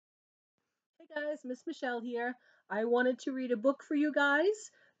Guys, Miss Michelle here. I wanted to read a book for you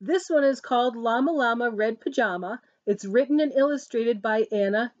guys. This one is called Llama Llama Red Pajama. It's written and illustrated by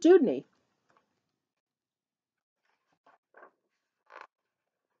Dewdney.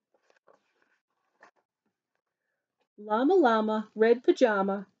 Llama Llama Red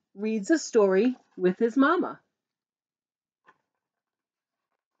Pajama reads a story with his mama.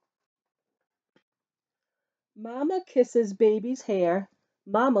 Mama kisses baby's hair.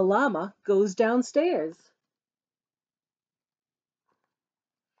 Mama Llama goes downstairs.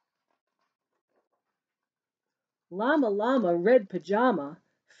 Llama Llama Red Pajama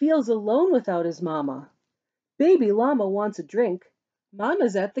feels alone without his mama. Baby Llama wants a drink.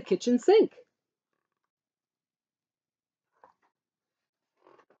 Mama's at the kitchen sink.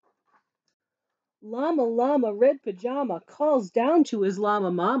 Llama Llama Red Pajama calls down to his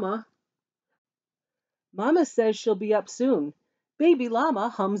llama mama. Mama says she'll be up soon. Baby Llama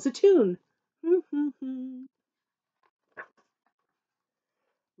hums a tune.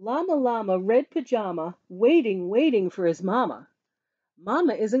 Llama Llama Red Pajama waiting for his mama.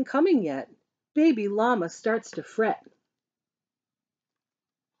 Mama isn't coming yet. Baby Llama starts to fret.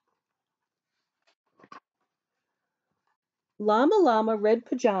 Llama Llama Red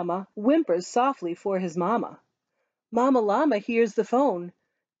Pajama whimpers softly for his mama. Mama Llama hears the phone.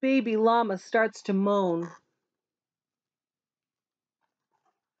 Baby Llama starts to moan.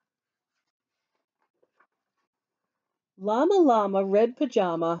 Llama Llama Red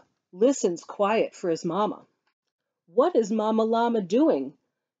Pajama listens quiet for his mama. What is Mama Llama doing?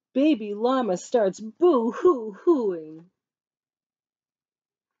 Baby Llama starts boo-hoo-hooing.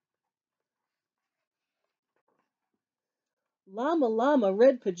 Llama Llama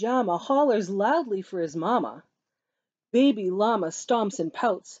Red Pajama hollers loudly for his mama. Baby Llama stomps and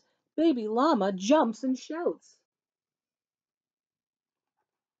pouts. Baby Llama jumps and shouts.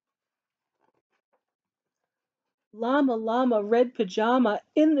 Llama Llama Red Pajama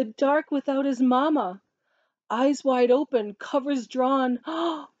in the dark without his mama. Eyes wide open, covers drawn.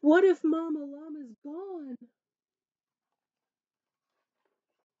 What if Mama Llama's gone?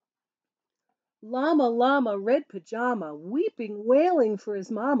 Llama Llama Red Pajama weeping, wailing for his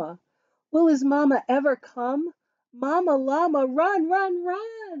mama. Will his mama ever come? Mama Llama, run, run,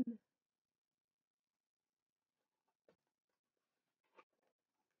 run!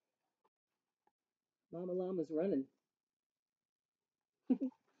 Mama Llama's running.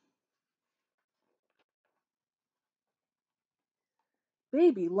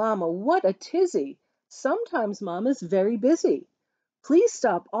 Baby Llama, what a tizzy! Sometimes Mama's very busy. Please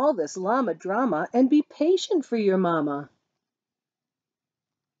stop all this llama drama and be patient for your mama.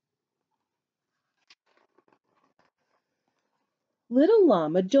 Little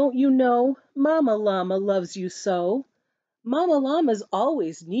llama, don't you know? Mama Llama loves you so. Mama Llama's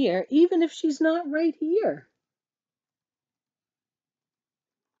always near, even if she's not right here.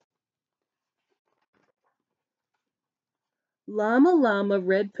 Llama Llama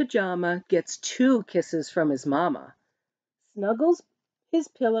Red Pajama gets 2 kisses from his mama. Snuggles his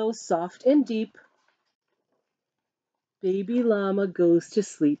pillow soft and deep. Baby Llama goes to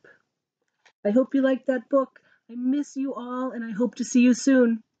sleep. I hope you liked that book. I miss you all, and I hope to see you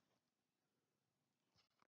soon.